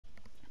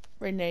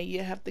Renee,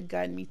 you have to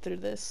guide me through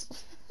this.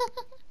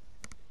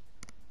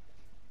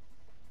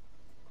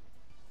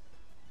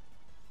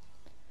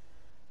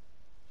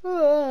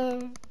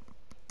 Oh,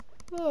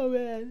 oh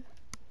man.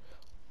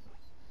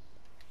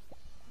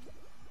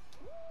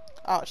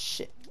 Oh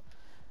shit.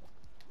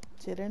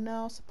 Didn't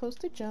know I was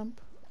supposed to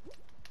jump.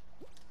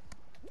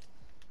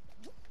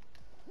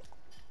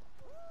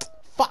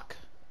 Fuck.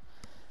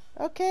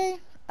 Okay.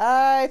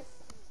 I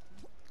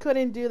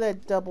couldn't do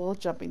that double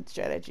jumping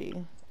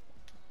strategy.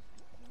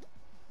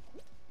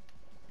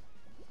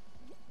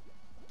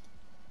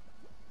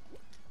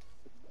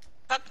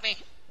 Fuck me.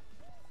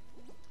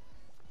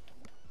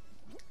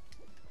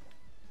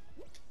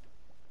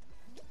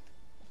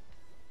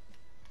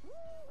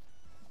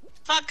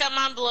 Fuck, I'm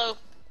on blue.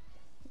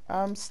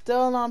 I'm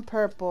still on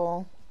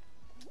purple.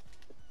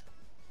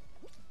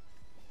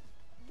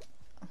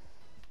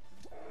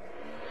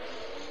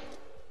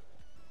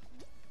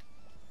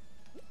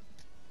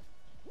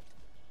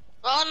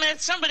 Well, I mean,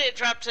 somebody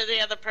dropped to the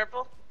other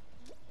purple.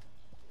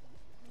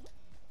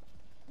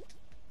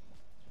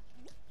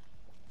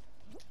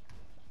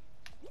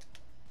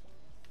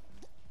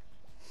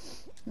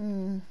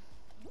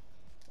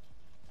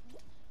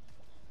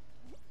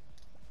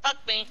 Fuck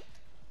me.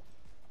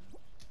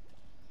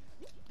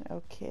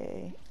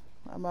 Okay.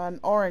 I'm on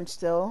orange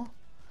still.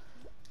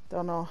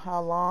 Don't know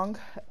how long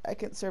I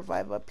can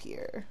survive up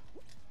here.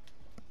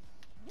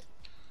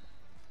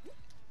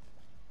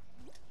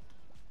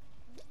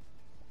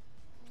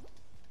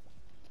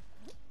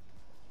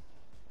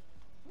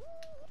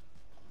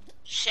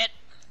 Shit.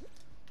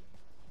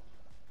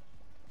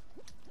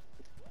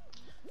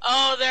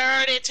 Oh, they're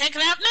already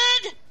taking out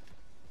mid?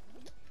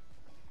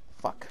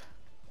 Fuck.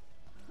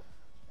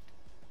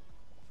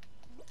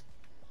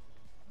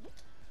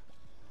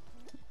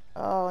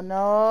 Oh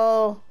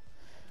no.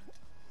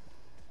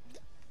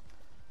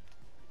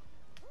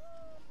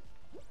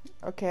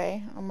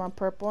 Okay, I'm on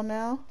purple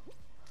now.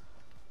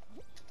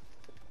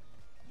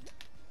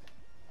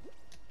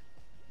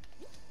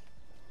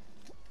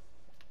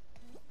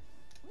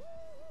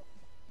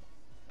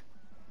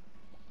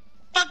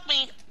 Fuck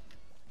me.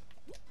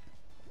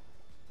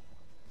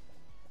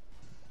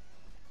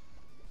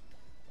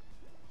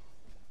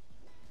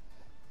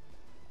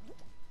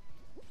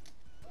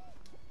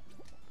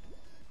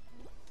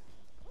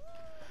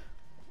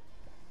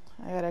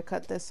 I gotta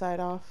cut this side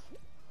off.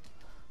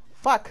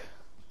 Fuck.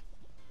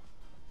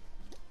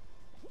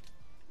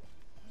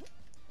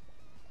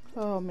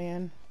 Oh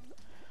man.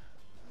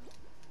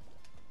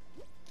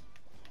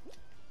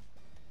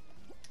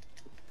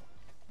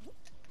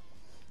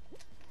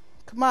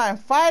 Come on,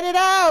 fight it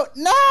out!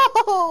 No!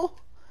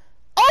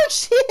 Oh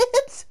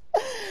shit!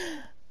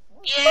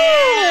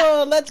 Yeah!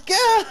 Oh, let's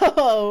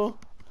go!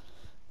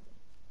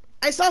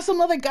 I saw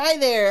some other guy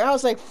there. I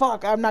was like,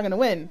 fuck, I'm not gonna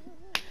win.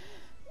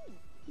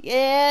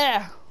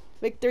 Yeah!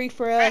 Victory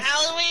for us.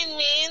 Halloween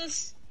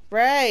means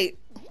Right.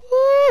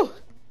 Woo!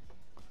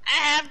 I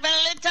have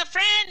my little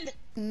friend.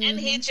 And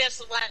he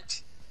just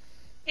went.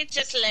 He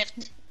just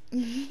left.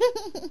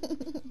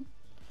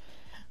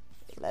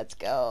 Let's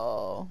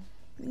go.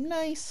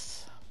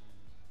 Nice.